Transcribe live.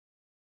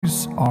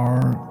These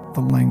are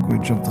the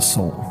language of the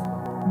soul.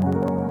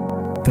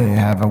 They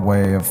have a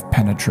way of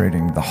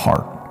penetrating the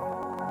heart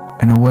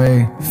in a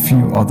way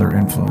few other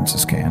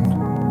influences can.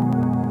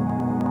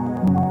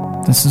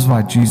 This is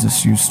why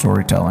Jesus used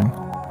storytelling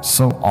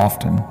so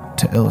often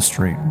to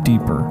illustrate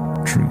deeper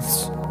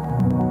truths.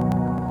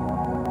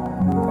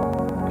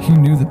 He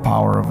knew the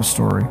power of a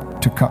story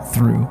to cut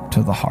through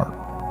to the heart.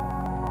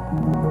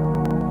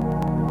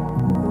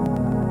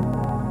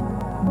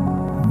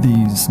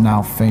 These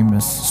now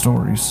famous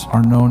stories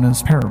are known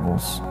as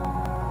parables.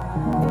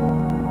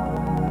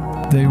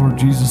 They were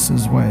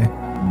Jesus' way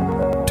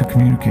to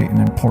communicate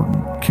an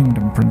important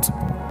kingdom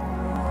principle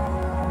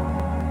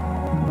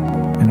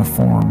in a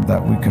form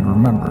that we could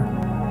remember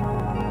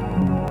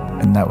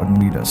and that would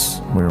meet us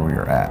where we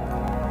are at.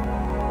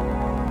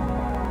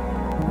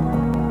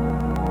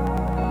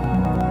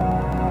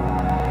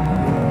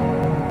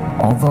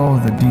 Although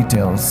the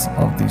details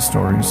of these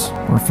stories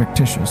were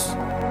fictitious,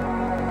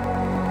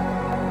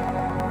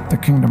 the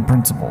kingdom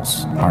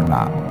principles are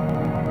not.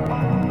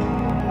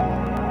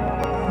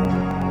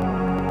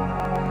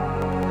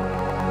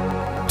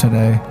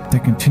 Today, they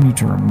continue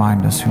to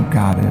remind us who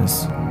God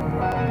is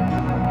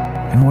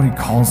and what He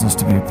calls us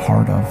to be a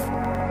part of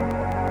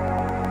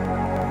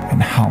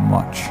and how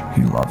much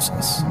He loves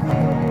us.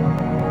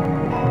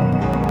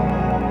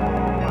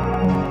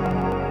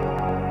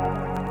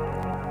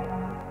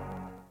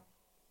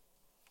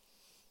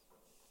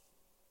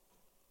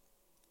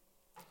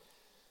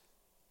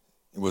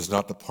 It was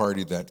not the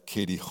party that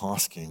Katie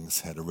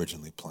Hoskins had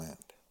originally planned.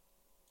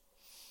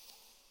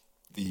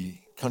 The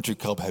country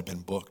club had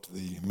been booked.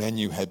 The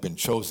menu had been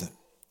chosen.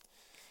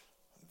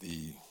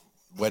 The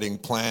wedding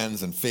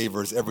plans and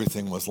favors,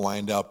 everything was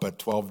lined up, but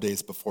 12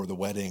 days before the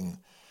wedding,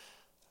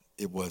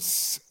 it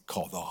was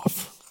called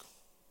off.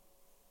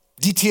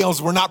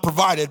 Details were not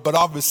provided, but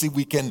obviously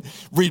we can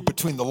read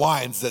between the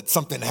lines that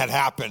something had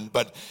happened.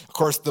 But of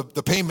course, the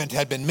payment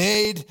had been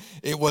made.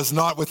 It was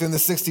not within the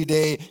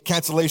 60-day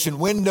cancellation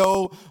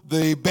window.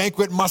 The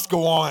banquet must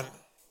go on.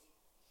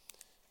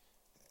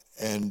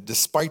 And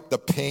despite the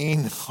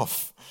pain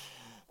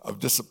of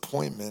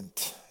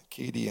disappointment,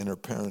 Katie and her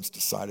parents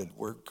decided,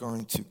 we're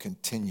going to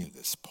continue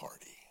this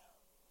party.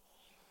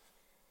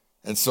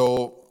 And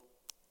so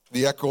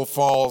the Echo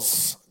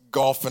Falls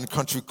Golf and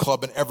Country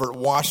Club in Everett,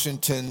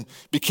 Washington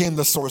became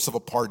the source of a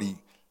party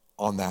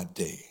on that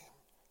day,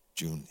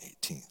 June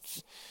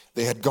 18th.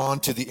 They had gone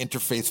to the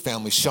Interfaith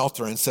Family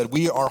Shelter and said,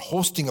 we are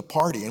hosting a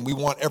party and we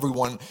want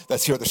everyone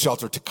that's here at the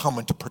shelter to come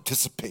and to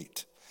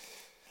participate.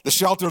 The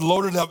shelter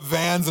loaded up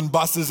vans and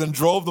buses and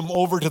drove them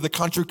over to the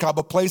country club,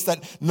 a place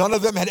that none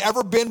of them had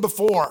ever been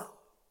before.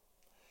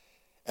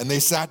 And they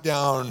sat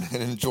down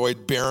and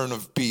enjoyed baron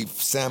of beef,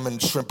 salmon,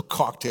 shrimp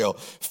cocktail,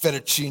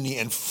 fettuccine,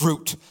 and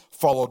fruit,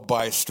 followed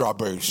by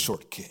strawberry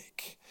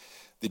shortcake.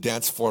 The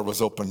dance floor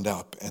was opened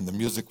up and the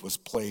music was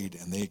played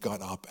and they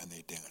got up and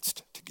they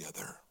danced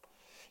together.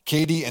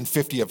 Katie and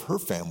 50 of her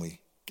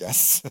family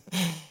guests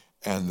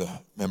and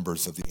the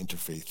members of the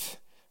Interfaith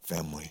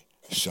Family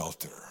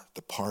Shelter.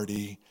 The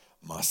party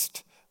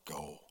must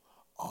go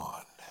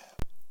on.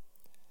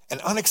 An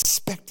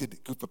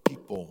unexpected group of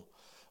people,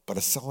 but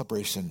a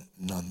celebration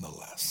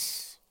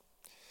nonetheless.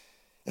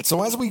 And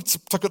so as we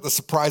took at the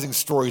surprising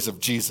stories of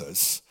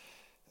Jesus,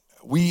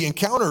 we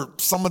encounter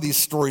some of these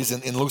stories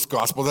in Luke's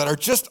gospel that are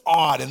just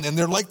odd. And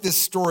they're like this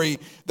story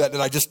that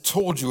I just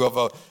told you of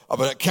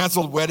a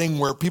canceled wedding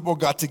where people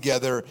got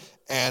together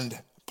and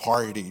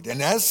partied.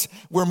 And as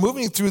we're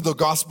moving through the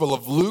gospel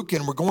of Luke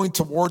and we're going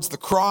towards the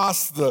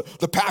cross,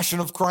 the passion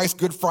of Christ,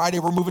 Good Friday,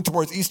 we're moving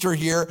towards Easter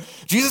here,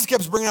 Jesus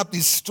keeps bringing up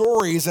these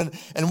stories. And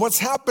what's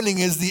happening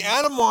is the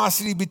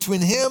animosity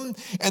between him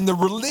and the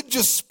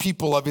religious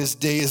people of his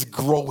day is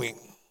growing.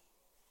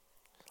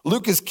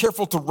 Luke is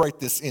careful to write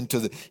this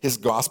into his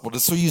gospel,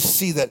 just so you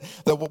see that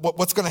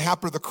what's going to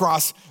happen at the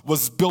cross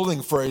was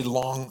building for a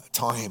long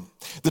time.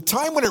 The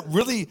time when it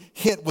really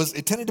hit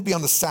it tended to be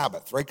on the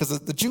Sabbath, right? Because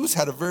the Jews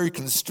had a very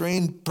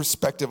constrained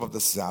perspective of the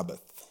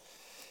Sabbath.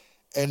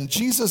 And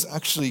Jesus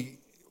actually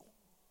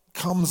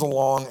comes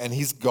along and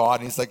he's God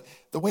and he's like,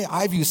 the way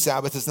I view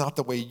Sabbath is not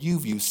the way you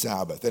view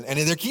Sabbath. And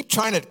they keep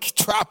trying to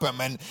trap him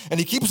and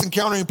he keeps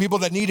encountering people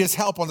that need his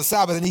help on the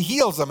Sabbath and he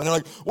heals them. And they're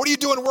like, what are you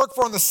doing work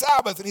for on the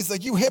Sabbath? And he's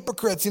like, you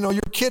hypocrites, your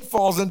kid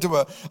falls into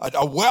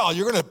a well,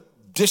 you're going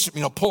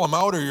to pull him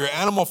out, or your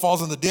animal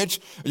falls in the ditch,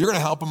 you're going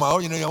to help him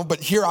out, but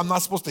here I'm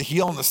not supposed to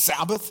heal on the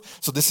Sabbath.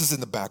 So this is in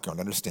the background,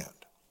 understand.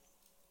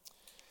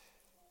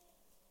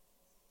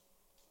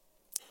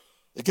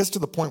 It gets to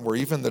the point where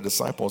even the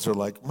disciples are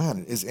like,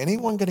 man, is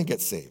anyone going to get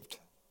saved?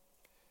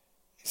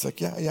 He's like,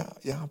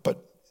 yeah,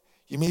 but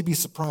you may be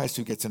surprised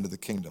who gets into the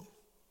kingdom.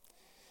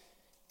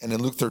 And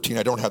in Luke 13,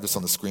 I don't have this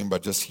on the screen,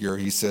 but just here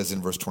he says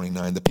in verse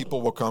 29, the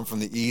people will come from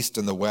the east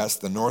and the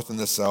west, the north and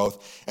the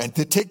south, and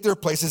to take their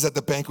places at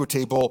the banquet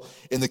table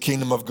in the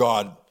kingdom of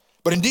God.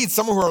 But indeed,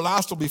 someone who are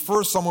last will be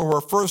first, someone who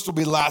are first will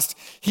be last.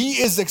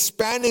 He is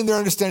expanding their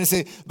understanding.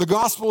 Say, the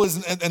gospel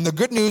is, and the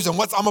good news and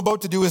what I'm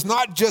about to do is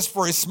not just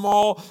for a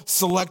small,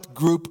 select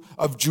group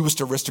of Jewish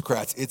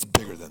aristocrats. It's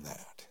bigger than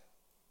that.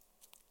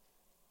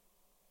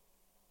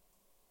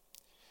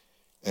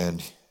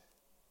 And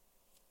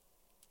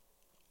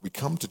we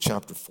come to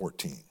chapter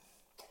 14.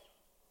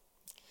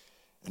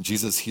 And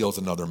Jesus heals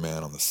another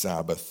man on the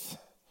Sabbath.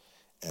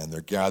 And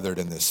they're gathered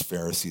in this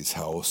Pharisee's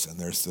house. And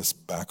there's this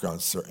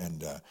background,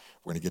 and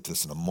we're going to get to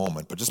this in a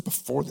moment. But just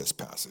before this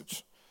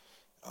passage,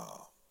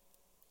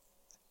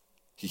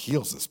 he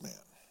heals this man.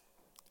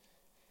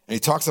 And he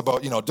talks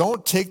about,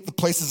 don't take the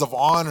places of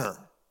honor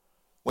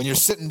when you're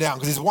sitting down,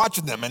 because he's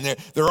watching them, and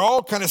they're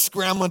all kind of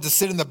scrambling to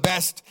sit in the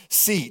best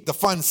seat, the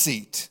fun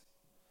seat.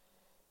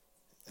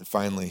 And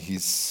finally,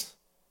 he's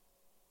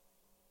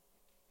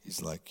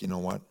like, you know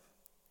what?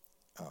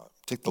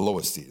 Take the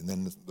lowest seat, and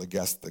then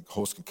the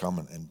host can come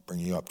and bring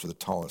you up to the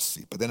tallest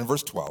seat. But then in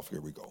verse 12, here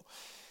we go.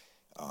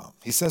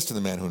 He says to the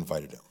man who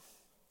invited him,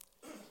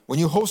 when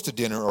you host a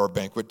dinner or a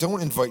banquet,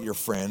 don't invite your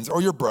friends or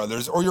your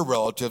brothers or your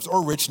relatives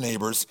or rich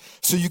neighbors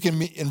so you can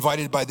be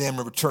invited by them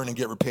in return and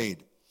get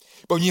repaid.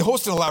 But when you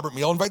host an elaborate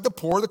meal, invite the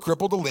poor, the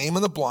crippled, the lame,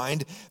 and the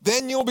blind.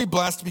 Then you'll be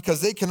blessed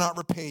because they cannot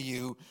repay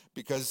you,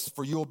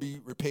 for you will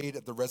be repaid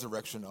at the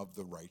resurrection of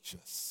the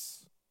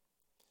righteous.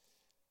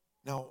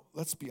 Now,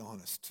 let's be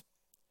honest.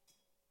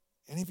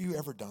 Any of you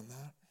ever done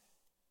that?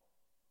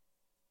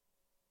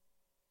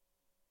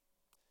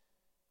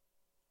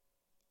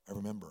 I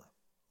remember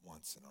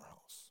once in our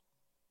house,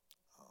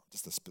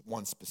 just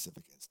one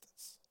specific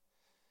instance.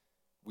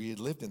 We had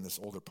lived in this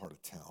older part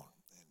of town,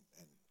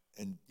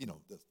 and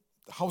the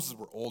houses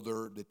were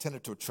older. They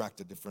tended to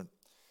attract a different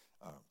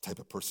type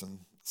of person.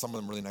 Some of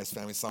them really nice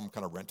families, some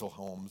kind of rental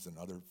homes, and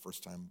other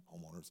first-time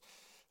homeowners.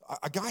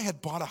 A guy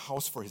had bought a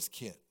house for his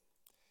kid.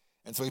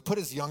 And so he put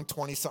his young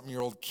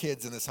 20-something-year-old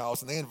kids in this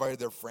house, and they invited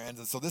their friends.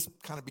 And so this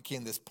kind of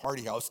became this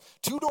party house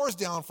 2 doors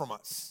down from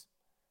us.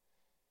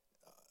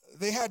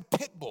 They had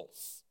pit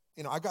bulls.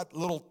 I got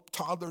little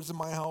toddlers in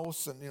my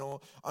house, and,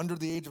 under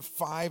the age of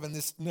 5, and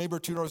this neighbor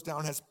 2 doors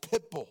down has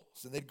pit bulls.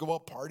 And they'd go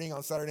out partying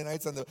on Saturday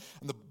nights, and the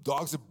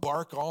dogs would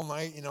bark all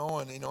night, in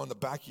the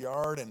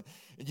backyard. And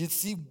you'd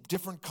see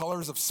different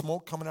colors of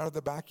smoke coming out of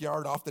the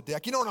backyard off the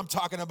deck. You know what I'm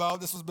talking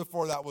about? This was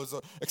before that was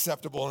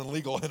acceptable and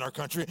legal in our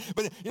country.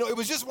 But, it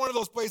was just one of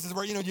those places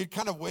where, you'd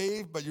kind of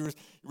wave, but you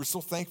were so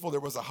thankful there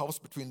was a house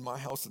between my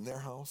house and their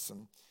house.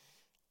 And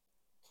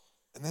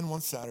then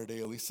one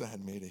Saturday, Elisa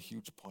had made a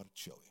huge pot of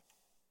chili.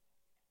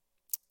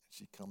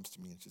 She comes to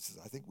me and she says,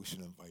 I think we should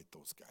invite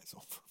those guys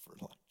over for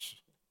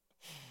lunch.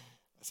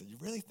 I said, you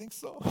really think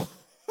so?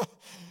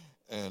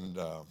 And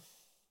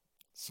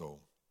so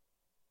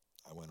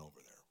I went over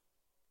there,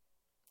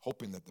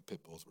 hoping that the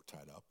pit bulls were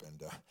tied up.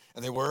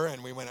 And they were,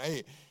 and we went,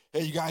 hey,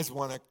 you guys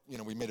want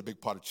to, we made a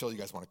big pot of chili. You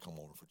guys want to come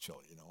over for chili,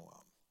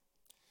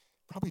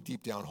 Probably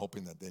deep down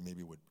hoping that they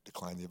maybe would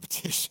decline the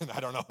invitation. I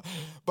don't know.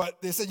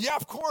 But they said, yeah,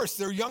 of course.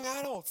 They're young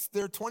adults.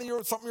 They're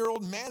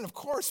 20-something-year-old men. Of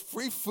course,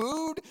 free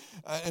food.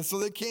 And so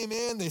they came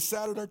in. They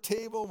sat at our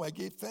table. I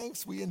gave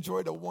thanks. We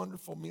enjoyed a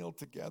wonderful meal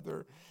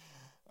together.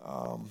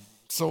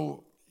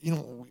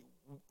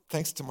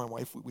 Thanks to my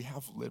wife, we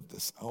have lived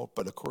this out.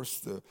 But, of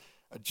course,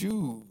 a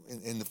Jew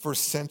in the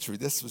first century,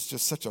 this was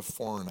just such a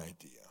foreign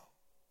idea.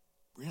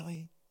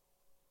 Really?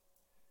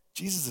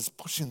 Jesus is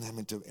pushing them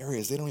into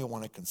areas they don't even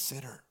want to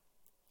consider,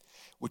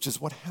 which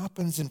is what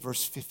happens in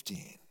verse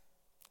 15.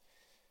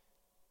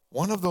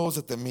 One of those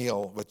at the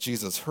meal with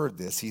Jesus heard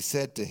this. He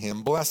said to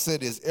him,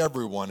 blessed is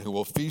everyone who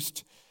will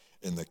feast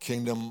in the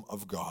kingdom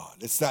of God.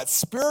 It's that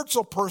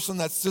spiritual person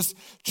that's just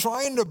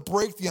trying to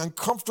break the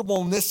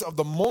uncomfortableness of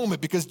the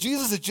moment because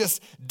Jesus is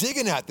just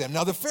digging at them.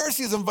 Now, the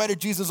Pharisees invited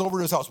Jesus over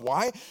to his house.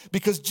 Why?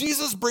 Because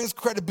Jesus brings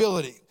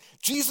credibility.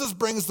 Jesus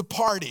brings the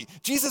party.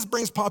 Jesus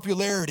brings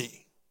popularity.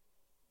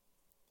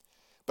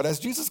 But as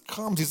Jesus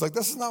comes, he's like,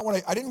 this is not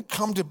what I didn't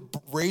come to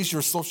raise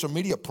your social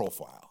media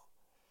profile.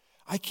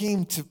 I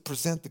came to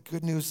present the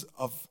good news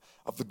of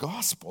the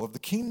gospel, of the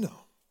kingdom.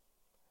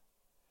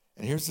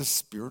 And here's this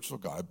spiritual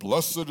guy,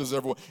 blessed is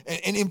everyone.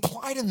 And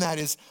implied in that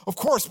is, of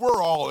course,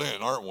 we're all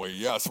in, aren't we?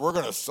 Yes, we're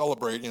going to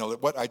celebrate,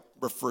 what I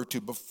referred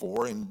to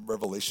before in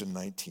Revelation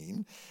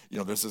 19.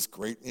 There's this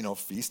great,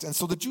 feast. And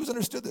so the Jews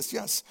understood this,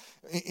 yes.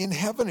 In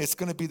heaven, it's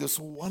going to be this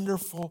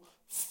wonderful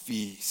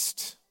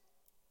feast.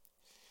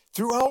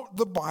 Throughout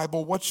the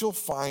Bible, what you'll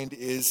find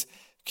is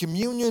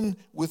communion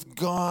with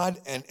God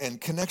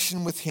and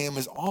connection with him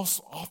is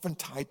also often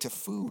tied to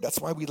food. That's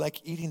why we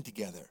like eating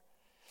together.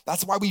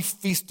 That's why we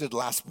feasted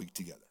last week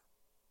together.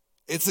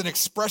 It's an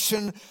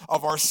expression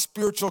of our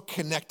spiritual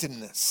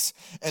connectedness.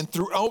 And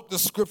throughout the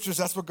scriptures,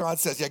 that's what God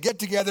says. Yeah, get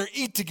together,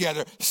 eat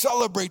together,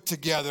 celebrate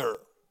together.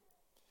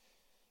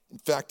 In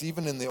fact,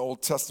 even in the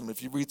Old Testament,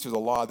 if you read through the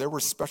law, there were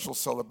special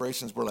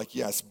celebrations where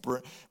yes,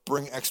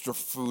 bring extra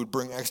food,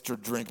 bring extra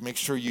drink, make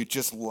sure you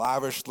just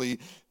lavishly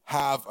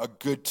have a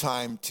good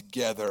time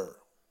together.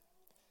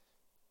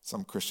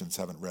 Some Christians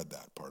haven't read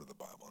that part of the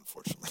Bible,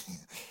 unfortunately.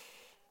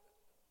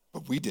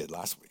 But we did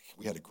last week.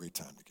 We had a great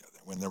time together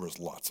when there was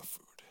lots of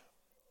food.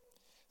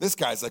 This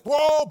guy's like,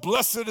 whoa,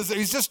 blessed is it.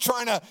 He's just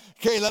trying to,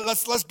 okay,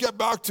 let's get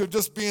back to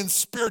just being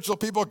spiritual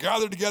people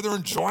gathered together,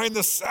 enjoying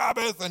the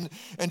Sabbath. And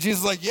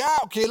Jesus is like, yeah,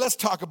 okay, let's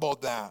talk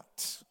about that.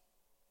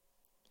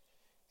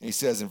 And he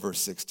says in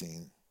verse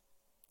 16,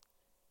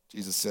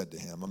 Jesus said to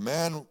him, a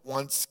man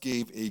once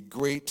gave a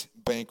great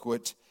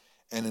banquet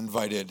and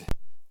invited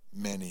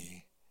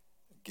many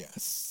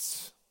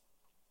guests.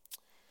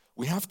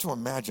 We have to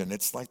imagine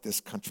it's like this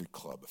country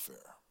club affair.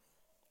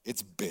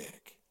 It's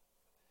big.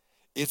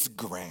 It's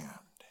grand.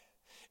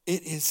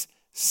 It is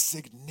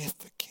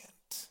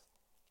significant.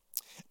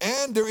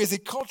 And there is a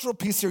cultural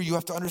piece here you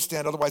have to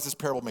understand, otherwise this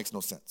parable makes no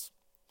sense.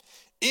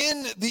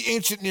 In the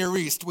ancient Near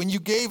East, when you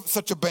gave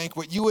such a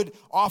banquet, you would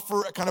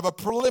offer a kind of a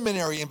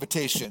preliminary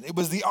invitation. It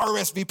was the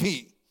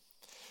RSVP.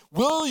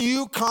 Will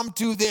you come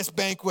to this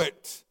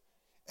banquet?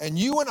 And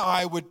you and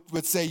I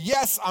would say,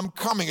 yes, I'm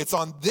coming. It's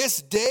on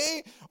this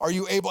day. Are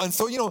you able? And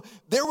so,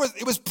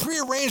 it was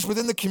prearranged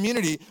within the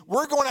community.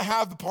 We're going to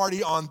have the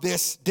party on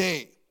this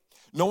day.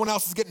 No one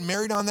else is getting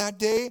married on that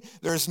day.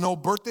 There's no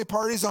birthday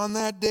parties on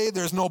that day.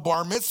 There's no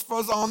bar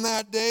mitzvahs on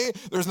that day.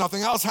 There's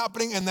nothing else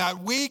happening in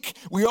that week.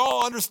 We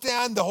all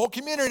understand, the whole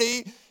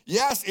community,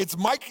 yes, it's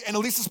Mike and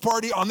Elisa's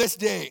party on this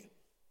day.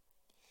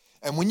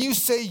 And when you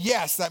say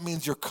yes, that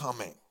means you're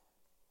coming.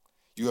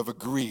 You have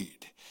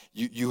agreed.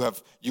 You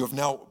have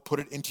now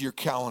put it into your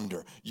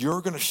calendar.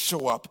 You're going to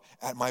show up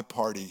at my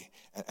party,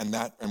 and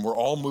we're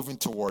all moving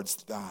towards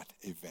that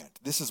event.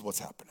 This is what's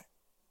happening.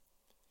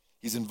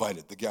 He's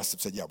invited. The guests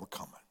have said, yeah, we're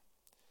coming.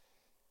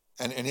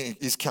 And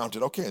he's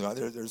counted, okay,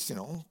 there's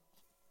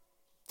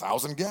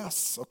 1,000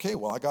 guests. Okay,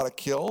 well, I got to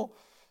kill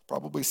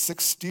probably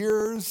 6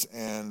 steers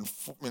and,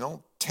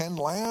 10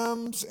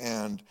 lambs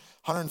and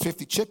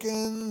 150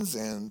 chickens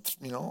and,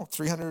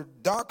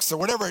 300 ducks or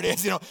whatever it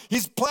is.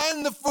 He's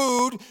planned the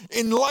food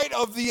in light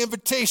of the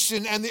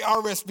invitation and the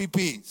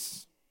RSVPs.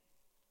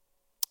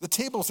 The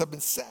tables have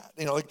been set.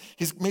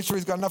 He's made sure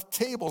he's got enough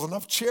tables,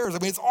 enough chairs.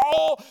 It's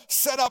all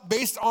set up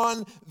based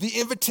on the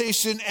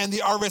invitation and the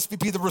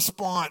RSVP, the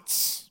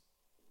response.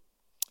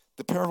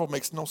 The parable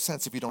makes no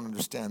sense if you don't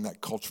understand that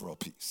cultural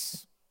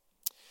piece.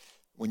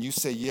 When you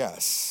say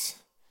yes,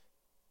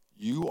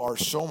 you are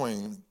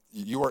showing,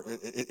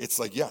 it's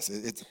like, yes,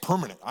 it's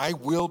permanent. I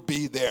will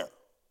be there.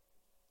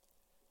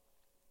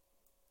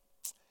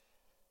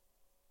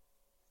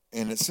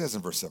 And it says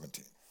in verse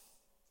 17,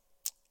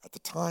 at the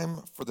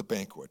time for the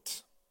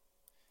banquet,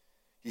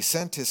 he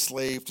sent his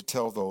slave to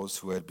tell those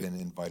who had been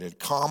invited,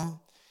 come,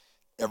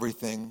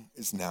 everything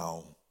is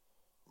now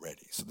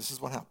ready. So this is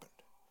what happened.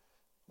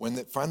 When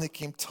it finally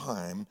came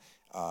time,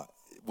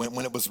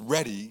 when it was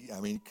ready,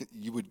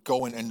 you would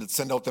go and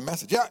send out the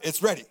message. Yeah,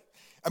 it's ready.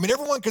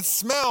 Everyone could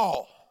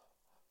smell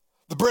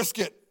the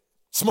brisket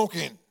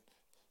smoking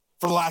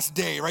for the last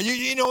day, right? You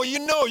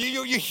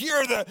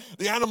hear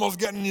the animals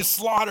getting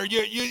slaughtered.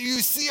 You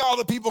see all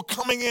the people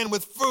coming in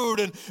with food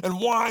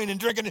and wine and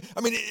drinking.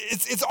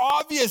 It's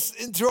obvious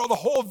throughout the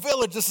whole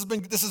village. This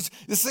thing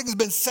has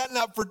been setting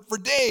up for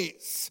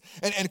days.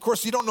 And of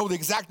course, you don't know the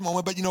exact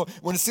moment, but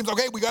when it seems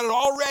okay, we got it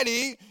all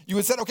ready, you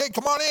would say, okay,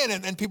 come on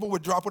in, and people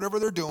would drop whatever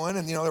they're doing,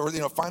 and they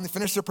were finally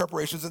finish their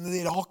preparations, and then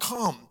they'd all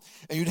come,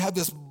 and you'd have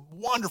this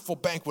wonderful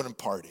banquet and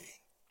party.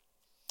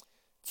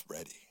 It's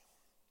ready.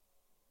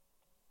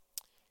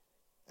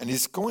 And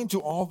he's going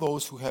to all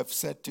those who have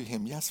said to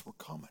him, yes, we're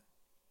coming.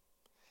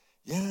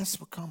 Yes,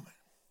 we're coming.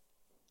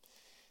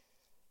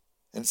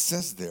 And it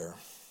says there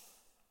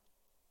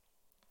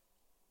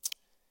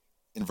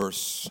in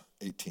verse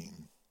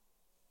 18,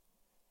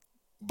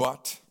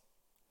 but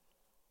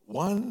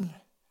one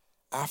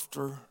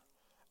after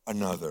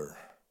another,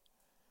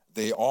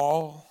 they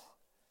all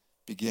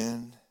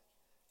begin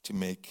to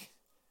make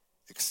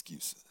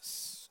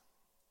excuses.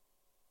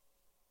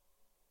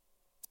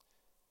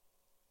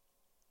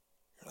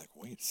 You're like,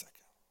 wait a second.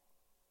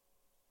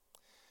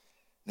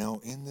 Now,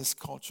 in this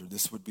culture,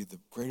 this would be the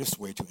greatest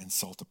way to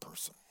insult a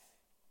person.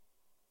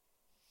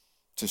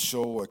 To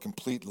show a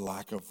complete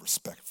lack of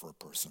respect for a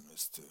person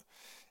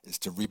is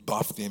to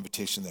rebuff the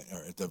invitation that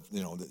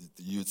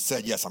you had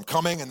said, yes, I'm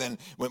coming, and then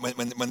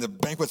when the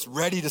banquet's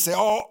ready to say,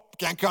 oh,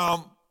 can't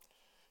come,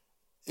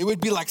 it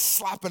would be like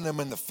slapping them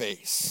in the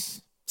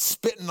face,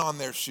 spitting on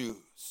their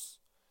shoes.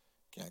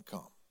 Can't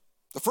come.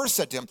 The first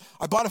said to him,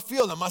 I bought a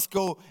field, I must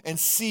go and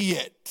see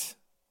it.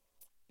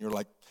 You're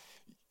like,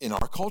 in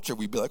our culture,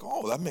 we'd be like,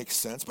 oh, that makes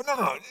sense. But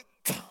no.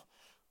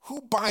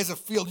 Who buys a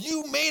field?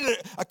 You made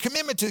a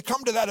commitment to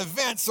come to that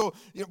event. So,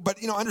 but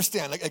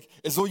understand, like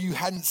as though you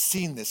hadn't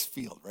seen this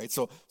field, right?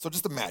 So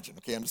just imagine.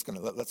 Okay, I'm just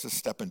gonna let's just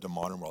step into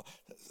modern world.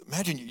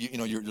 Imagine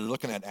you're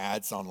looking at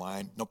ads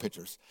online, no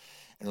pictures,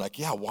 and you're like,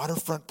 yeah,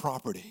 waterfront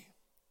property.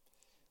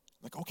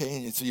 Like, okay,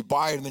 and so you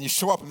buy it, and then you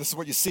show up, and this is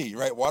what you see,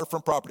 right?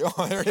 Waterfront property.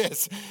 Oh, there it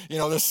is.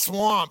 The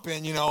swamp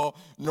in,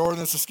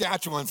 northern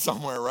Saskatchewan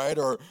somewhere, right?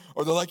 Or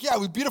they're like, yeah,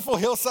 we beautiful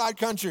hillside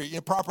country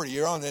property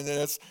you're on, and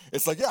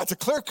it's like, yeah, it's a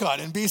clear cut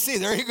in BC.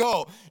 There you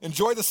go.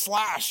 Enjoy the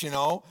slash,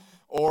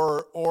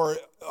 or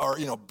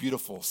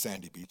beautiful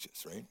sandy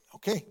beaches, right?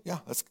 Okay, yeah,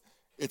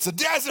 it's a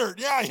desert.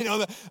 Yeah,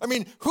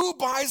 who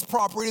buys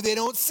property they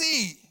don't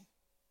see?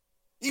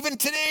 Even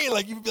today,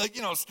 you'd be like,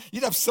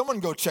 you'd have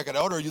someone go check it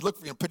out, or you look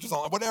for pictures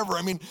online, whatever.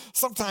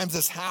 Sometimes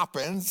this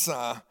happens,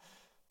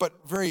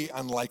 but very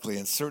unlikely,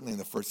 and certainly in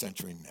the first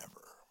century, never.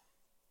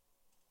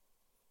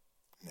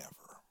 Never.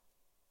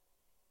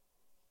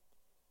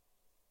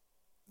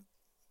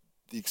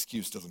 the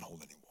excuse doesn't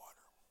hold any water.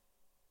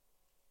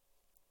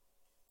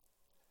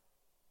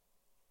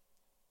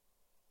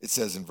 It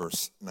says in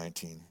verse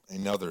 19,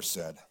 another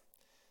said,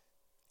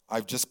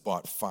 I've just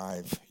bought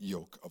 5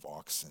 yoke of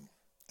oxen,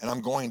 and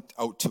I'm going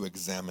out to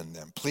examine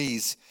them.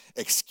 Please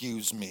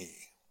excuse me.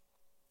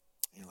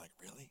 And you're like,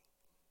 really?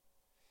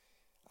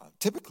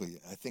 Typically,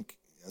 I think,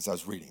 as I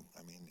was reading,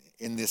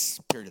 in this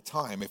period of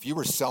time, if you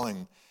were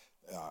selling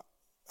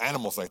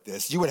animals like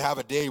this, you would have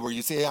a day where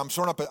you say, hey, I'm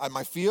showing up at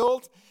my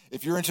field.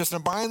 If you're interested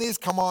in buying these,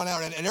 come on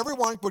out. And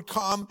everyone would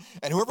come,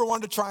 and whoever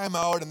wanted to try them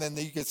out, and then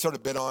you could sort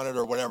of bid on it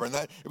or whatever. And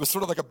it was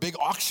sort of like a big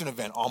auction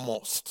event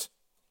almost.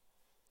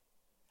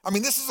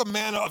 This is a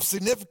man of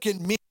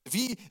significant means. If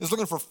he is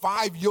looking for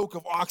 5 yoke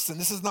of oxen,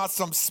 this is not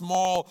some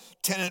small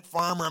tenant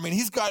farmer.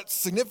 He's got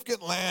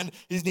significant land.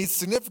 He needs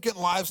significant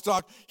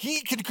livestock.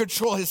 He can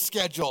control his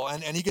schedule,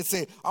 and he could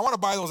say, I want to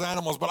buy those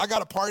animals, but I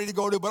got a party to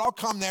go to, but I'll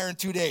come there in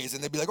 2 days.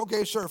 And they'd be like,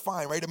 okay, sure,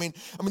 fine, right?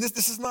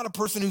 This is not a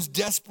person who's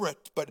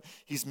desperate, but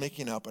he's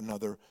making up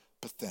another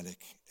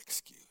pathetic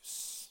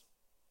excuse.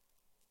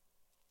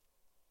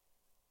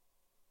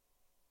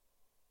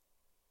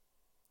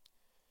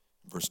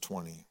 Verse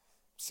 20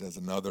 says,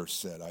 another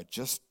said, I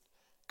just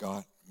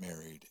got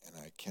married and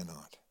I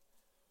cannot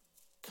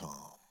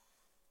come.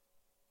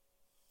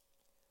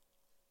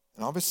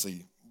 And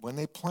obviously, when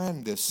they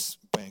planned this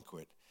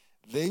banquet,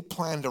 they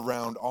planned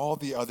around all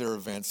the other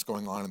events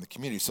going on in the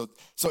community. So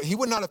he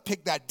would not have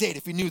picked that date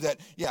if he knew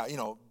that,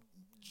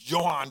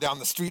 Johan down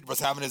the street was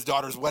having his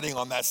daughter's wedding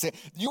on that day.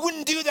 You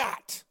wouldn't do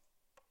that.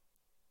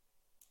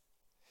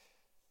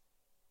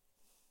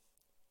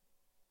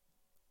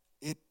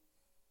 It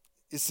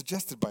is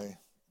suggested by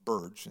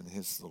Burge in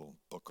his little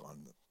book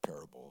on the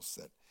parables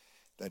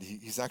that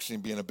he's actually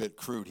being a bit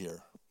crude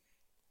here.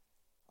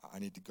 I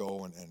need to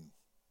go and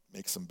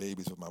make some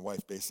babies with my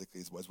wife, basically,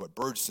 is what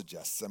Burge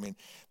suggests.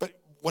 But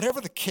whatever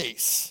the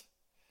case,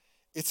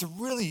 it's a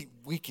really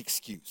weak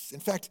excuse.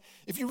 In fact,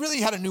 if you really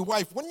had a new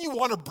wife, wouldn't you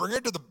want to bring her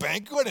to the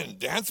banquet and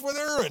dance with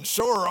her and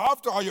show her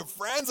off to all your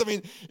friends?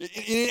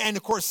 And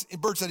of course,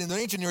 Burge said in the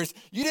ancient years,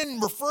 you didn't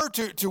refer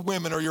to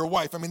women or your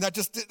wife.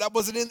 That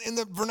wasn't in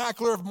the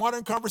vernacular of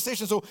modern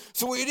conversation. So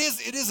it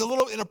is a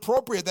little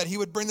inappropriate that he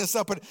would bring this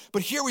up.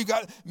 But here we've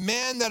got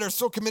men that are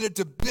so committed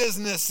to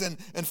business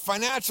and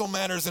financial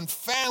matters and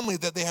family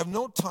that they have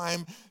no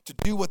time to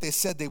do what they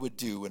said they would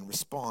do and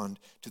respond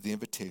to the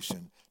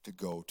invitation to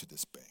go to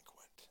this banquet.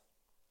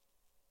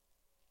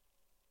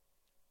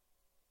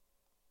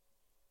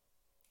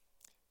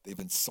 They've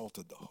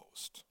insulted the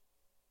host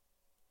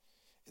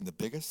in the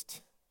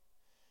biggest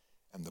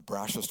and the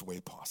brashest way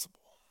possible.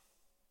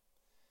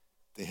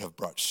 They have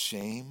brought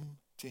shame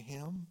to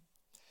him.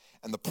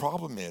 And the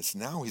problem is,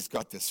 now he's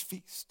got this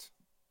feast.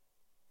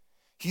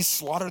 He's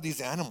slaughtered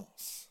these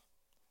animals.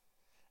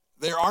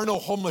 There are no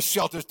homeless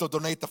shelters to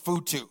donate the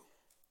food to.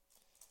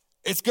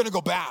 It's going to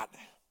go bad.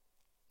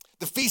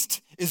 The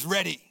feast is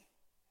ready.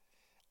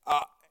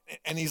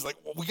 And he's like,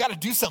 well, we got to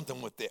do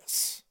something with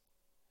this.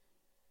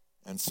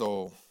 And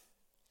so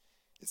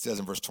it says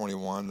in verse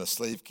 21, the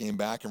slave came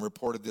back and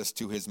reported this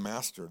to his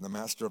master. And the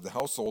master of the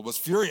household was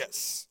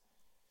furious.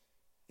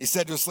 He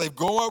said to his slave,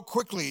 go out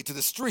quickly to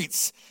the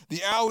streets,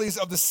 the alleys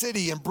of the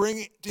city, and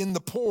bring in the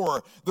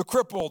poor, the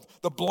crippled,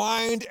 the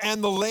blind,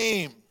 and the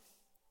lame.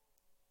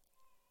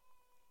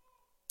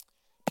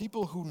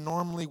 People who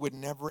normally would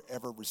never,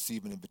 ever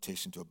receive an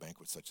invitation to a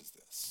banquet such as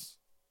this.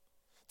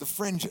 The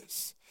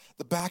fringes,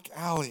 the back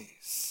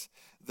alleys,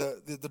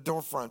 the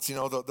door fronts,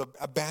 the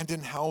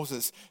abandoned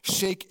houses,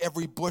 shake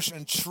every bush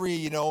and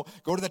tree, go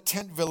to the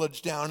tent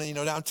village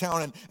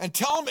downtown and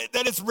tell them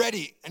that it's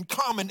ready and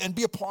come and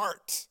be a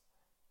part.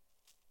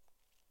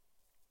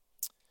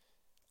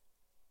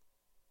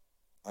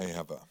 I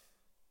have a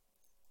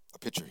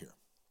picture here.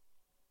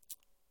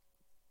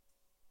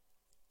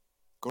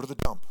 Go to the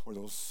dump where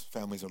those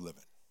families are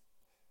living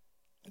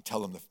and tell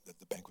them that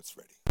the banquet's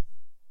ready.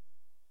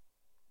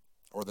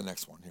 Or the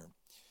next one here.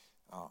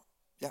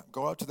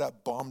 Go out to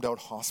that bombed out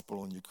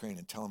hospital in Ukraine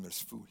and tell them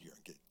there's food here.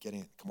 Get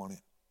in, come on in.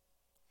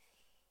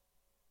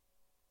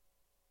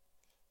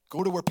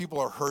 Go to where people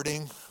are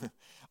hurting,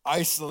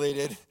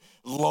 isolated,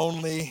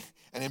 lonely,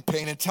 and in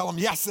pain, and tell them,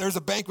 yes, there's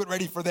a banquet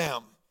ready for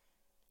them.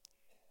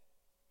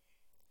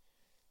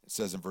 It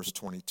says in verse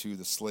 22,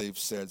 the slave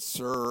said,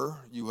 sir,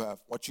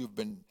 what you've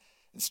been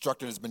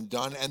instructed has been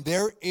done, and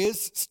there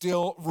is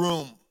still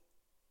room.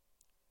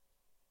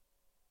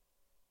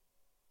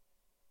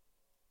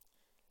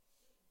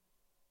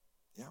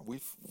 Yeah,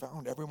 we've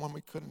found everyone we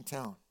could in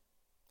town.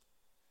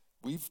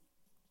 We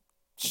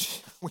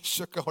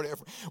shook out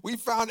we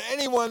found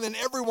anyone and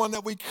everyone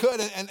that we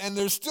could, and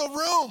there's still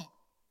room.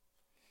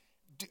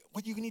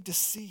 What you need to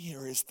see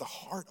here is the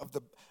heart of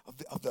the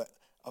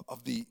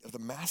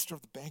master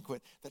of the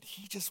banquet, that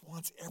he just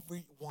wants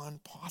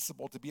everyone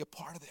possible to be a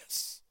part of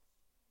this.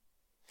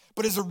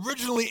 But his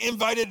originally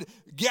invited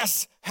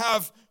guests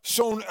have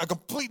shown a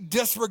complete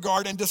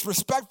disregard and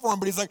disrespect for him.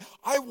 But he's like,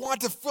 I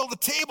want to fill the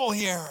table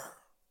here.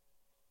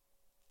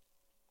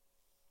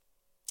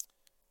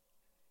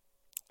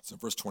 So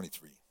verse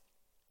 23,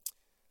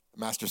 the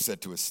master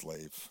said to his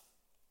slave,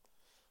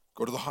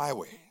 go to the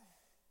highways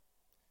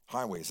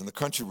and the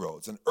country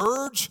roads and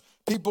urge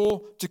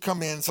people to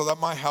come in so that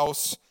my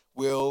house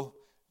will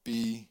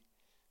be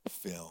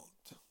filled.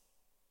 You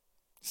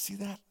see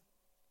that?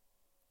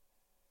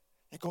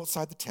 And go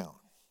outside the town.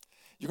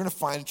 You're going to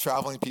find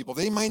traveling people.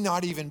 They might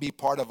not even be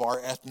part of our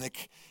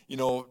ethnic,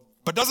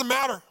 but doesn't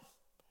matter.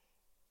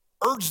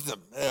 Urge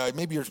them.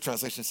 Maybe your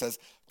translation says,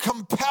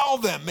 compel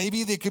them.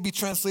 Maybe they could be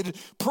translated,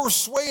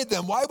 persuade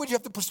them. Why would you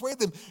have to persuade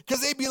them?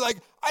 Because they'd be like,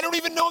 I don't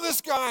even know this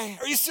guy.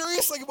 Are you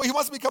serious? Like, he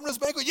wants me to come to this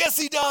banquet? Yes,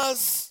 he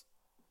does.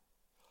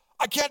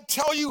 I can't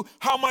tell you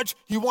how much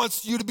he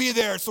wants you to be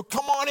there. So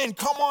come on in,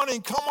 come on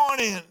in, come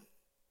on in.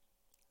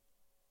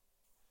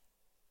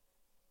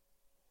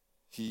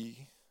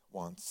 He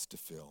wants to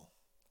fill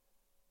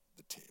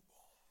the table.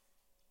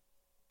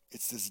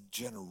 It's this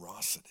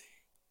generosity,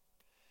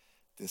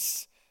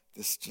 this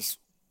just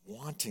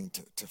wanting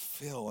to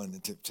fill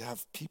and to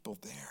have people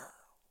there.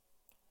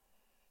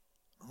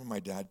 I remember my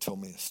dad told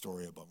me a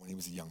story about when he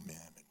was a young man.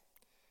 And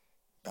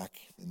back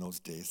in those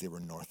days, they were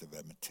north of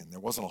Edmonton.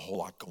 There wasn't a whole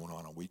lot going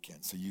on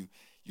weekends, so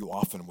you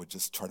often would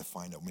just try to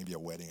find out maybe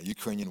a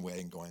Ukrainian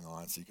wedding going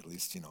on, so you could at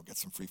least get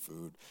some free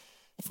food,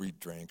 free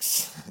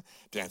drinks,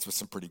 dance with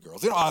some pretty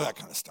girls, all that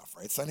kind of stuff,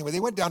 right? So anyway,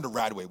 they went down to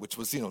Radway, which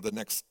was the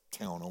next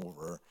town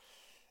over.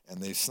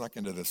 And they snuck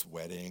into this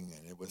wedding,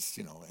 and it was,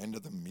 end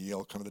of the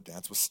meal, kind of the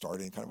dance was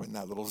starting, kind of in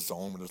that little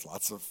zone where there's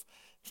lots of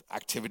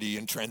activity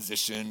and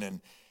transition. And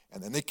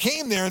then they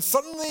came there, and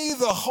suddenly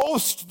the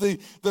host, the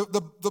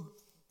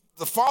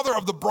father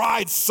of the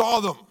bride saw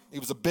them. He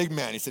was a big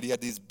man. He said he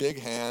had these big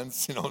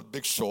hands,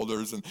 big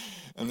shoulders, and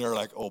they're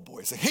like, oh boy.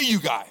 He said, hey, you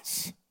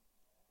guys.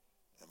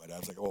 My dad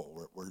was like,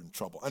 oh, we're in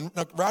trouble. And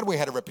Radway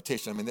had a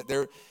reputation. I mean,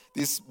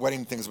 these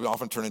wedding things would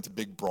often turn into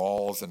big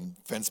brawls and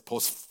fence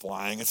posts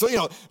flying. And so,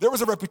 there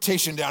was a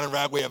reputation down in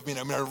Radway of being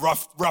a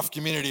rough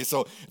community.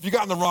 So if you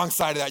got on the wrong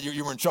side of that,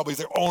 you were in trouble. He's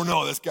like, oh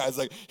no, this guy's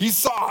like, he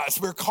saw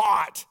us, we're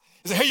caught.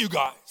 He's like, hey, you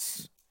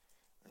guys.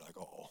 They're like,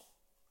 oh,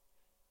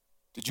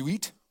 did you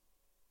eat?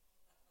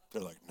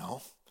 They're like,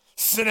 no.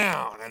 Sit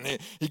down. And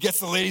he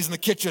gets the ladies in the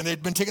kitchen.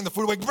 They'd been taking the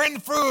food away. Bring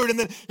the food. And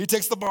then he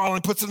takes the bottle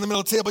and puts it in the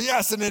middle of the table.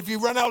 Yes, and if you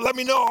run out, let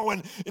me know.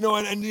 And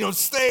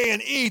stay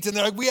and eat. And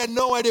they're like, we had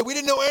no idea. We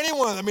didn't know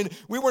anyone. I mean,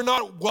 we were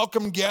not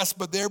welcome guests,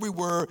 but there we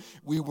were.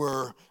 We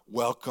were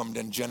welcomed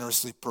and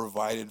generously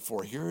provided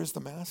for. Here is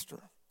the master.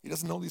 He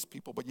doesn't know these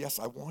people, but yes,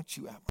 I want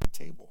you at my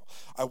table.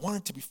 I want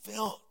it to be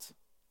filled.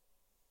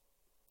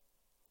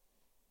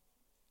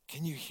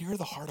 Can you hear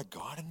the heart of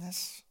God in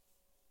this?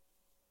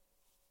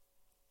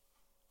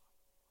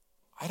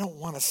 I don't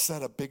want to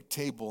set a big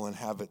table and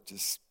have it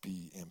just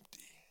be empty.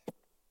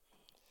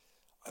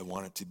 I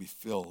want it to be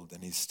filled.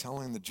 And he's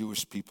telling the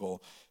Jewish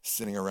people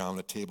sitting around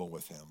the table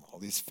with him, all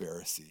these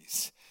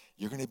Pharisees,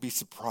 you're going to be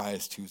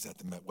surprised who's at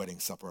the wedding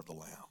supper of the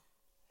Lamb.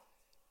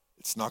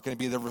 It's not going to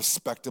be the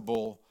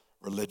respectable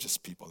religious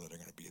people that are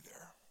going to be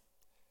there.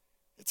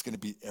 It's going to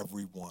be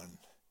everyone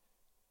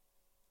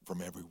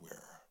from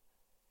everywhere,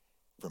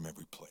 from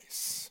every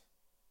place,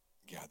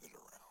 gathered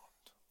around.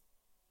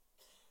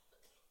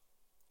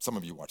 Some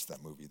of you watched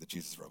that movie, The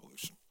Jesus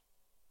Revolution,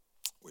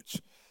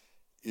 which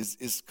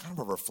is kind of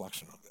a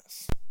reflection of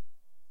this.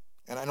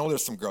 And I know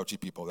there's some grouchy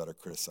people that are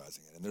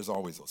criticizing it, and there's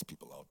always those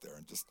people out there.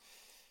 And just,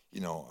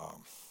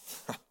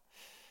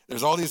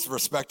 there's all these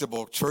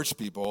respectable church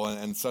people,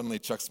 and suddenly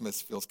Chuck Smith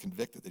feels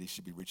convicted that he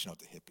should be reaching out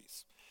to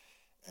hippies.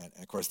 And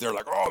of course, they're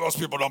like, oh, those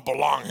people don't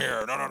belong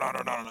here. No.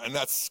 And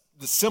that's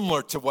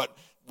similar to what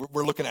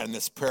we're looking at in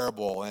this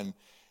parable. And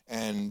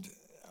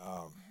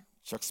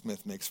Chuck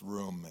Smith makes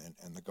room,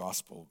 and the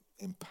gospel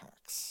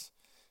impacts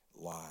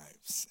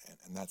lives,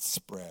 and that's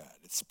spread.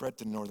 It's spread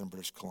to northern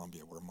British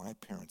Columbia, where my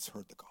parents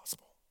heard the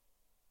gospel.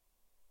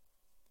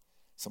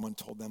 Someone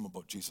told them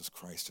about Jesus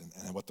Christ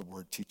and what the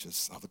word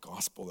teaches of the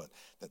gospel,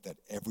 that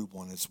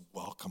everyone is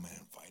welcome and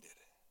invited.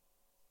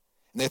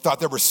 And they thought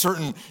there were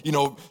certain,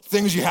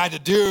 things you had to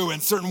do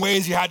and certain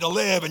ways you had to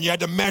live, and you had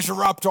to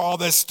measure up to all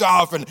this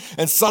stuff.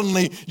 And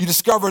suddenly you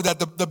discover that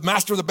the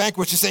master of the banquet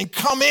was just saying,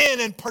 come in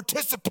and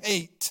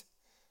participate.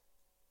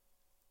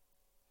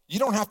 You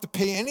don't have to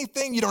pay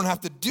anything. You don't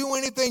have to do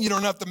anything. You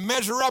don't have to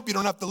measure up. You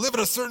don't have to live in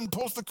a certain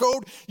postal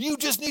code. You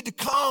just need to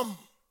come.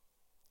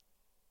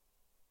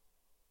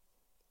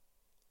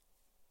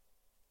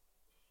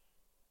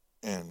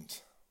 And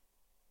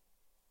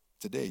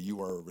today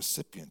you are a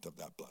recipient of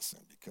that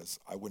blessing, because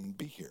I wouldn't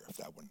be here if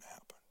that wouldn't have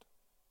happened.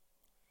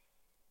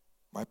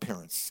 My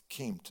parents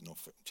came to know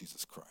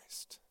Jesus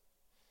Christ,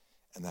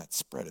 and that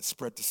spread. It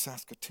spread to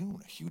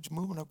Saskatoon, a huge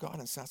movement of God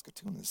in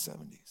Saskatoon in the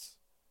 70s.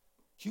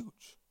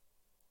 Huge.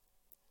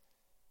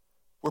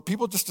 Where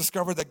people just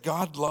discovered that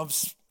God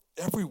loves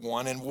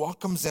everyone and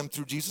welcomes them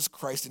through Jesus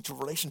Christ into a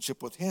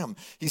relationship with him.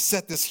 He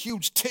set this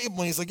huge table,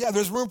 and he's like, yeah,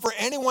 there's room for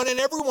anyone and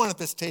everyone at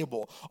this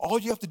table. All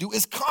you have to do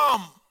is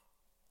come.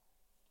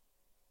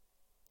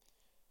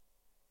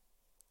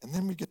 And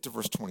then we get to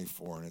verse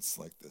 24, and it's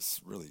like this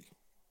really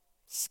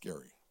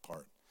scary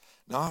part.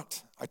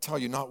 I tell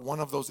you, not one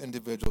of those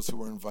individuals who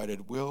were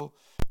invited will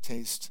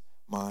taste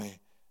my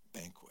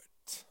banquet.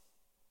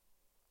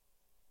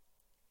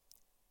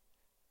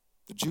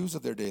 The Jews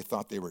of their day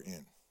thought they were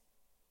in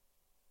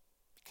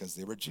because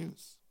they were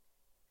Jews.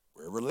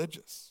 We're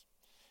religious.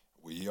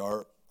 We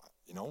are,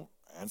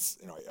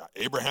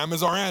 Abraham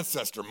is our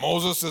ancestor.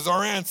 Moses is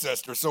our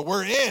ancestor, so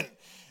we're in.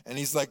 And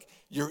he's like,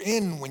 you're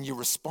in when you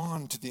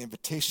respond to the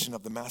invitation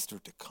of the master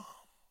to come.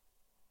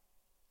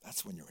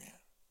 That's when you're in.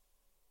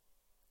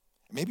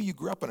 Maybe you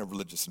grew up in a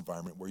religious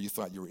environment where you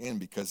thought you were in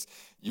because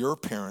your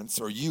parents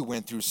or you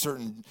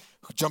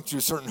jumped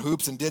through certain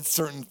hoops and did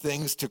certain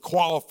things to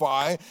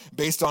qualify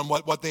based on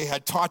what they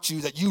had taught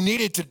you that you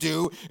needed to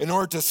do in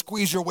order to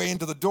squeeze your way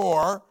into the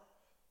door.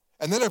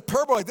 And then a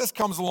parable like this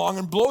comes along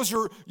and blows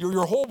your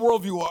whole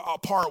worldview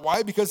apart.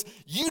 Why? Because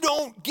you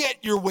don't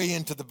get your way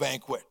into the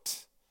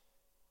banquet.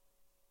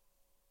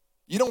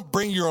 You don't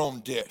bring your own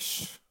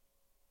dish.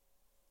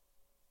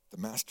 The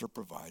master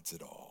provides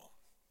it all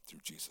through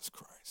Jesus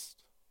Christ.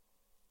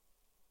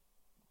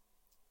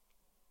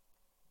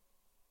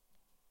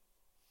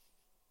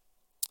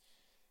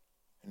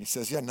 And he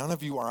says, none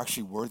of you are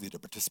actually worthy to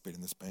participate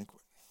in this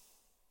banquet.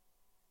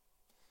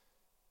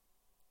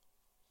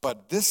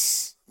 But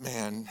this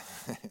man,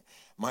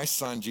 my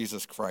son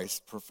Jesus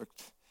Christ,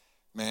 perfect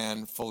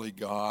man, fully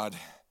God,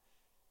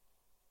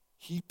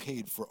 he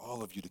paid for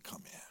all of you to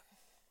come in.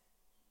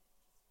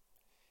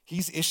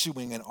 He's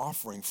issuing and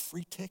offering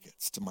free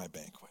tickets to my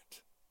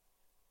banquet.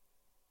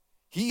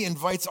 He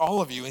invites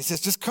all of you and he says,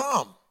 just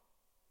come.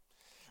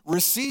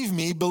 Receive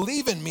me,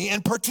 believe in me,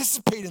 and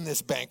participate in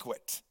this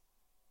banquet.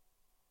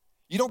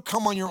 You don't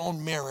come on your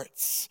own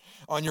merits,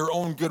 on your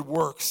own good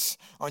works,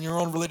 on your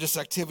own religious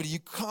activity. You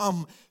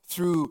come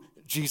through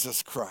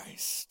Jesus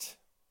Christ.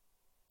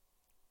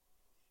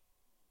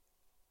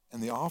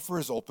 And the offer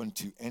is open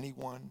to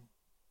anyone,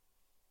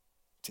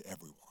 to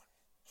everyone.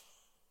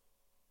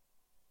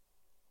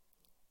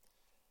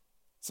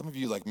 Some of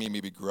you, like me,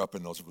 maybe grew up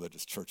in those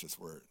religious churches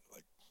where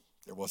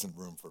there wasn't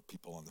room for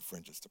people on the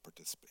fringes to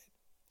participate.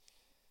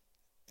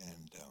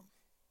 And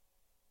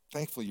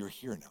thankfully you're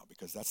here now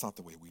because that's not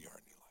the way we are in New Life.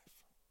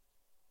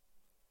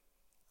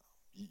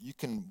 You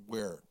can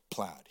wear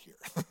plaid here.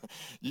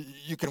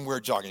 you can wear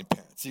jogging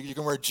pants. You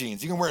can wear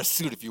jeans. You can wear a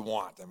suit if you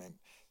want. I mean,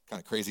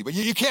 kind of crazy, but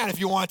you can if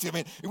you want to. I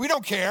mean, we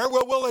don't care.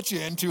 We'll let you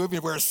in too if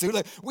you wear a suit.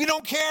 We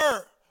don't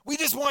care. We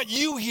just want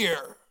you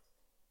here.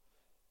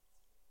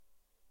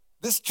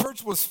 This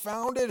church was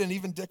founded, and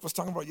even Dick was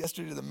talking about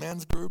yesterday to the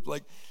men's group,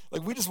 like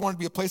we just wanted to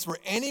be a place where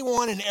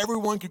anyone and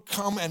everyone could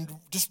come and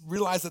just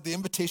realize that the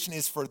invitation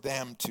is for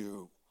them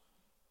too.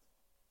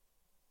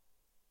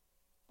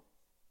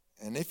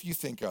 And if you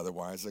think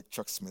otherwise, like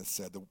Chuck Smith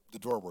said, the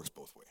door works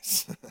both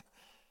ways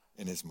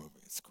in his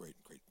movie. It's a great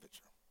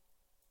picture.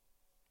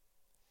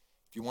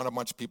 If you want a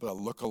bunch of people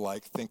that look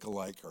alike, think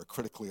alike, or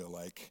critically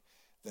alike,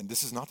 then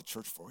this is not the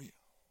church for you.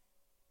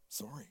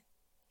 Sorry.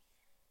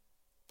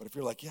 But if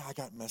you're like, I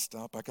got messed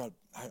up,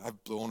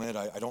 I've blown it,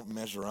 I don't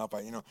measure up,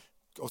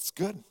 it's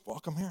good.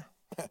 Welcome here.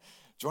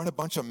 Join a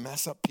bunch of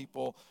mess up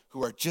people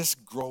who are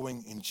just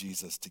growing in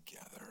Jesus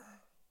together.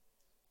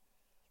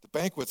 The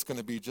banquet's going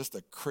to be just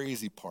a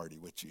crazy party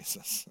with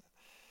Jesus.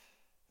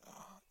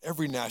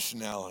 Every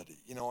nationality,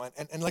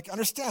 and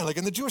understand,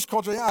 in the Jewish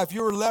culture, if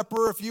you were a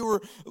leper, if you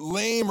were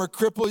lame or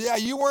crippled,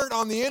 you weren't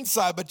on the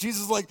inside, but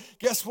Jesus is like,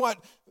 guess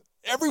what?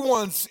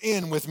 Everyone's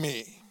in with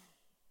me.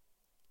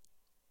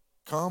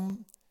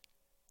 Come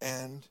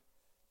and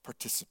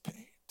participate.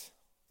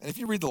 And if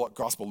you read the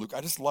Gospel of Luke, I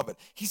just love it.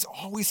 He's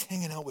always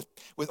hanging out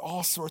with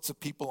all sorts of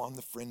people on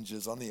the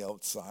fringes, on the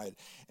outside,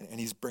 and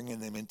he's bringing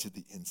them into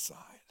the inside.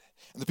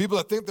 And the people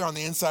that think they're on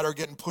the inside are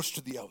getting pushed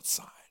to the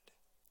outside.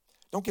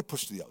 Don't get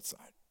pushed to the outside.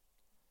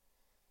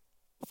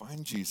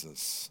 Find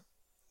Jesus,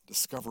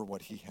 discover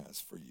what he has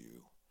for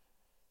you,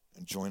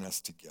 and join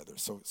us together.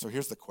 So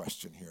here's the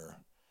question here.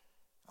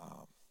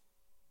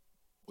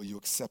 Will you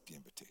accept the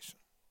invitation?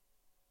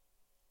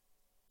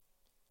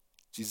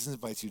 Jesus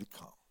invites you to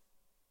come.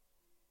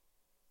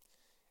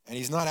 And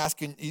he's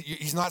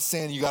not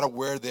saying you got to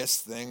wear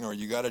this thing or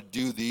you got to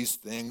do these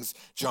things,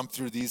 jump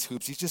through these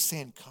hoops. He's just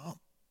saying, come.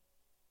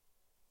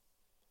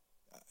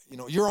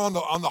 You're on the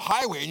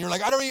highway and you're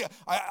like,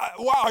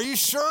 wow, are you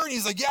sure? And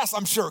he's like, yes,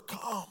 I'm sure.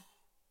 Come.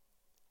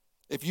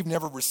 If you've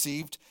never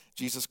received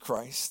Jesus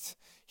Christ,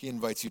 he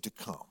invites you to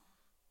come,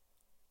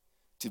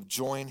 to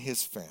join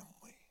his family,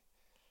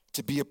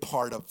 to be a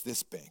part of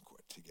this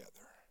banquet together,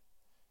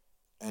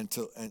 and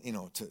to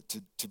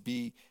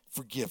be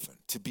forgiven,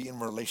 to be in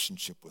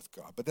relationship with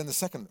God. But then the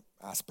second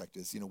aspect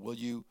is, will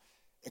you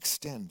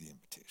extend the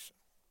invitation?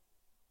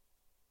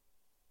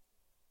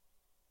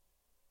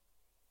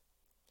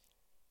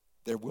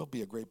 There will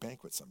be a great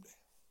banquet someday.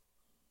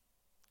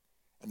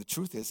 And the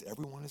truth is,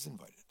 everyone is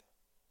invited.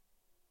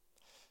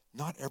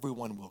 Not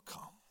everyone will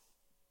come.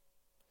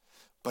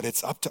 But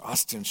it's up to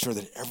us to ensure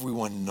that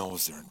everyone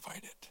knows they're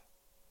invited.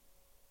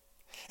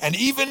 And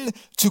even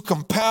to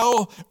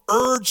compel,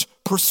 urge,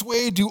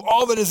 persuade, do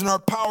all that is in our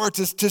power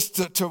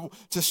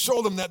to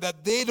show them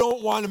that they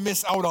don't want to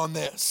miss out on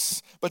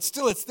this. But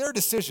still, it's their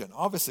decision.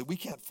 Obviously, we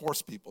can't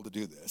force people to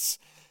do this.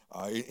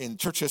 In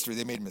church history,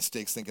 they made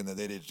mistakes thinking that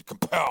they needed to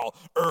compel,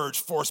 urge,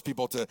 force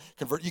people to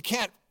convert. You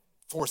can't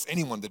force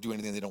anyone to do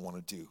anything they don't want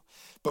to do.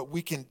 But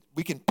we can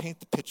paint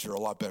the picture a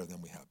lot better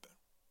than we have been.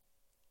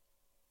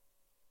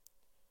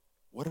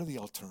 What are the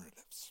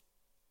alternatives?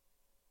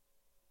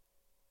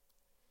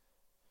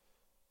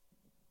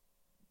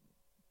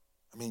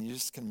 I mean, you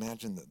just can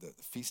imagine the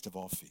feast of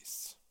all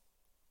feasts.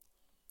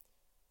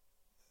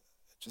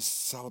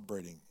 Just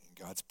celebrating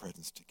in God's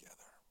presence together.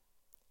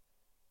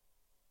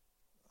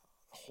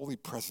 The holy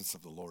presence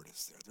of the Lord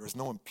is there. There is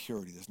no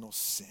impurity. There's no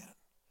sin.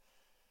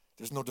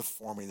 There's no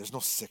deformity. There's no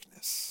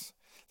sickness.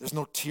 There's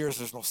no tears.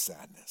 There's no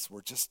sadness.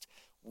 We're just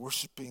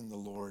worshiping the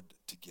Lord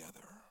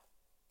together.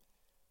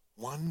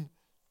 One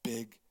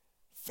big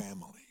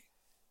family.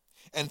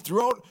 And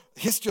throughout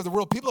history of the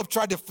world, people have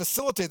tried to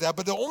facilitate that,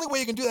 but the only way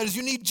you can do that is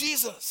you need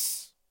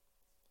Jesus.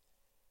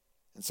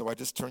 And so I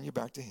just turn you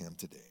back to him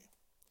today.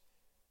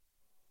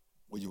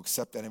 Will you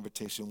accept that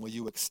invitation? Will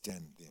you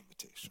extend the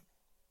invitation?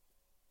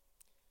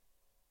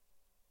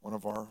 One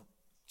of our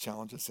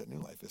challenges at New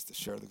Life is to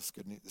share this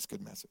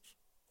good message.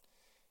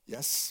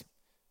 Yes,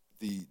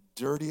 the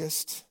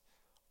dirtiest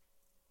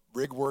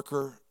rig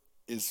worker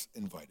is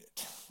invited.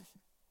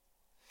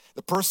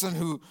 The person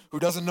who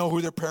doesn't know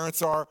who their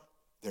parents are,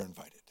 they're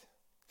invited.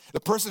 The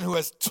person who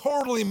has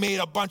totally made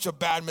a bunch of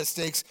bad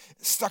mistakes,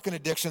 stuck in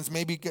addictions,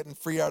 maybe getting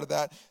free out of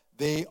that,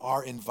 they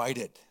are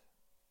invited.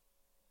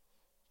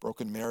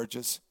 Broken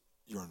marriages,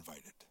 you're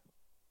invited.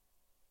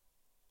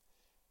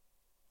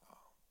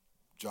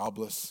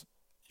 Jobless,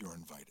 you're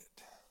invited.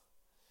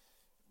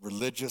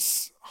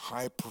 Religious,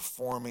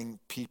 high-performing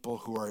people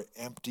who are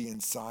empty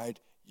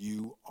inside,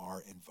 you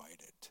are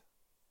invited.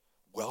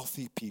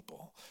 Wealthy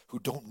people who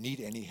don't need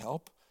any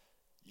help,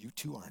 you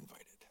too are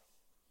invited.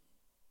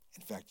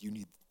 In fact, you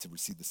need to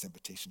receive this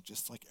invitation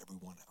just like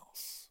everyone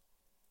else.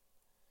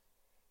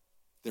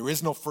 There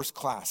is no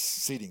first-class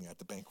seating at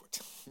the banquet.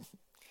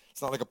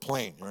 It's not like a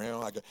plane,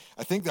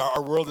 I think that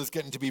our world is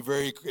getting to be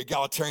very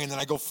egalitarian, then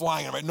I go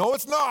flying. I'm like, no,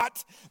 it's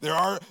not. There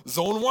are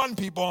zone 1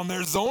 people, and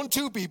there's zone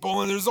 2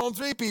 people, and there's zone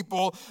 3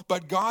 people,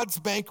 but God's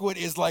banquet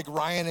is like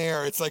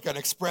Ryanair. It's like an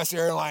express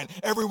airline.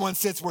 Everyone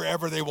sits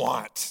wherever they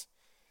want,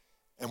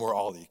 and we're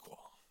all equal.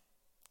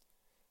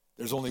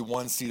 There's only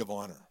one seat of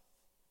honor,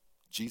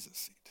 Jesus'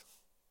 seat.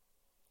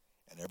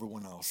 And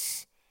everyone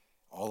else,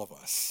 all of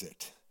us,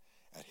 sit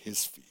at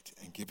his feet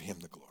and give him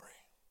the glory.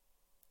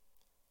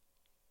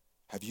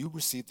 Have you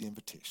received the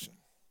invitation?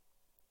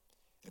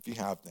 If you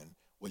have, then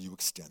will you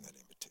extend that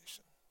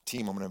invitation?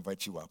 Team, I'm going to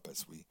invite you up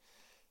as we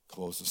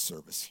close the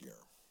service here.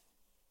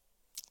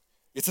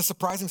 It's a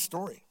surprising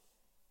story,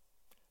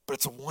 but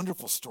it's a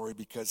wonderful story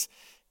because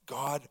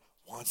God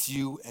wants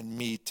you and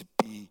me to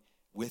be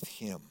with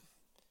him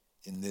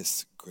in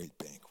this great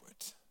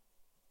banquet.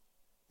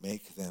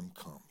 Make them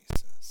come, he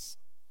says.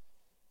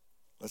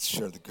 Let's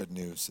share the good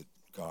news that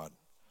God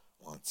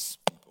wants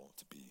people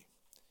to be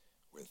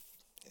with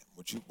him.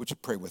 Would you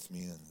pray with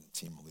me, and the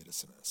team will lead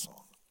us in a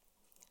song.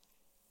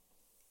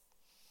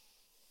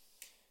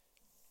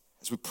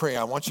 As we pray,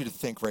 I want you to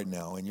think right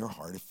now in your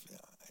heart,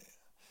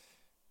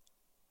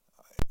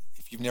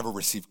 if you've never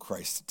received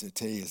Christ,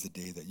 today is the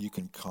day that you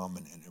can come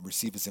and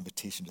receive his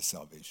invitation to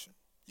salvation.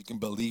 You can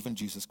believe in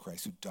Jesus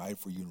Christ who died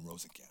for you and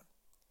rose again.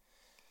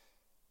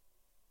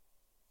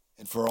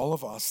 And for all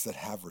of us that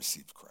have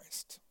received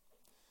Christ,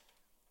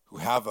 who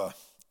have a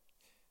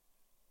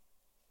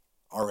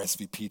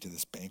RSVP to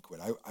this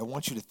banquet, I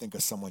want you to think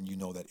of someone you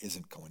know that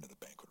isn't going to the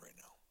banquet right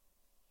now.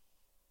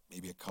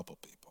 Maybe a couple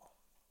people.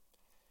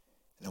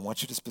 And I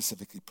want you to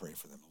specifically pray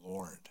for them.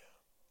 Lord,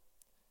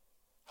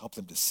 help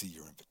them to see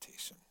your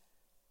invitation.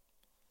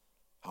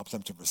 Help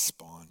them to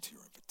respond to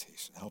your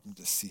invitation. Help them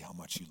to see how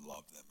much you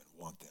love them and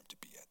want them to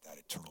be at that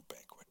eternal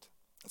banquet.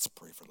 Let's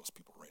pray for those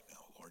people right now.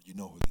 Lord, you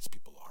know who these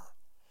people are.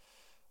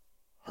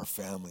 Our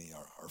family,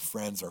 our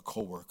friends, our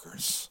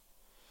co-workers,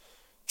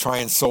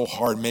 trying so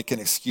hard, making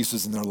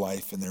excuses in their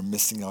life, and they're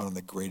missing out on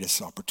the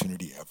greatest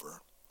opportunity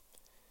ever.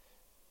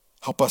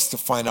 Help us to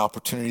find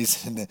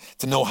opportunities and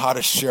to know how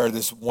to share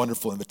this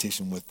wonderful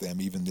invitation with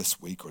them, even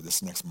this week or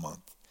this next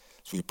month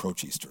as we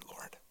approach Easter,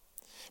 Lord.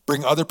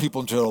 Bring other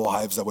people into their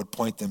lives that would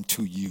point them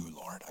to you,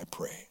 Lord, I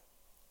pray.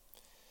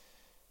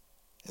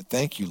 And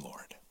thank you,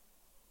 Lord,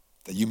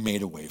 that you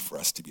made a way for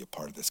us to be a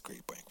part of this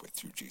great banquet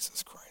through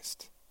Jesus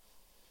Christ.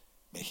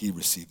 May he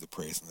receive the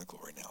praise and the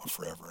glory now,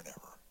 forever and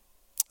ever.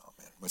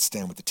 Amen. Let's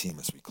stand with the team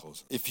as we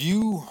close. If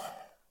you,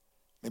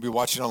 maybe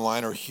watching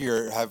online or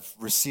here, have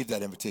received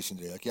that invitation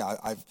today, like, yeah,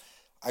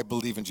 I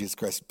believe in Jesus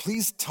Christ,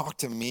 please talk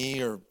to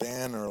me or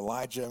Ben or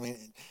Elijah. I mean,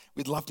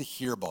 we'd love to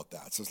hear about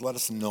that. So let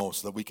us know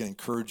so that we can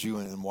encourage you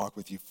and walk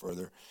with you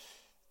further.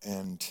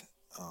 And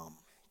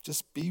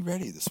just be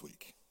ready this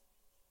week.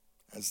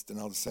 As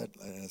Donalda said,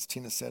 as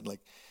Tina said,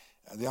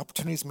 the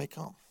opportunities may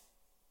come.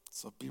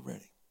 So be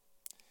ready.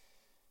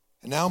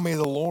 And now may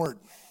the Lord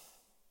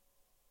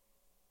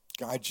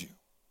guide you,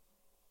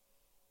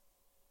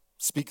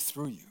 speak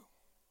through you,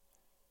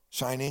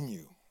 shine in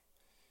you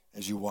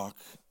as you walk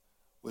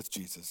with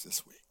Jesus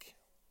this week.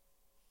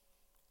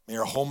 May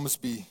our homes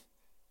be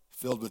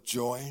filled with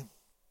joy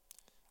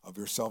of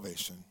your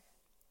salvation.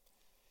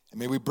 And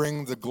may we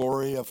bring the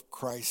glory of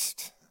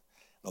Christ,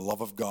 the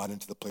love of God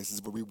into the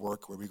places where we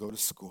work, where we go to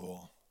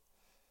school,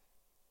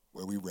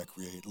 where we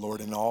recreate.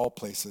 Lord, in all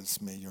places,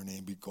 may your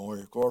name be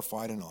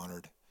glorified and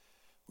honored.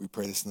 We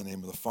pray this in the name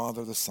of the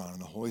Father, the Son,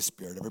 and the Holy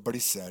Spirit. Everybody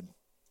said,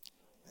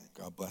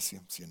 God bless you.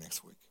 See you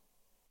next week.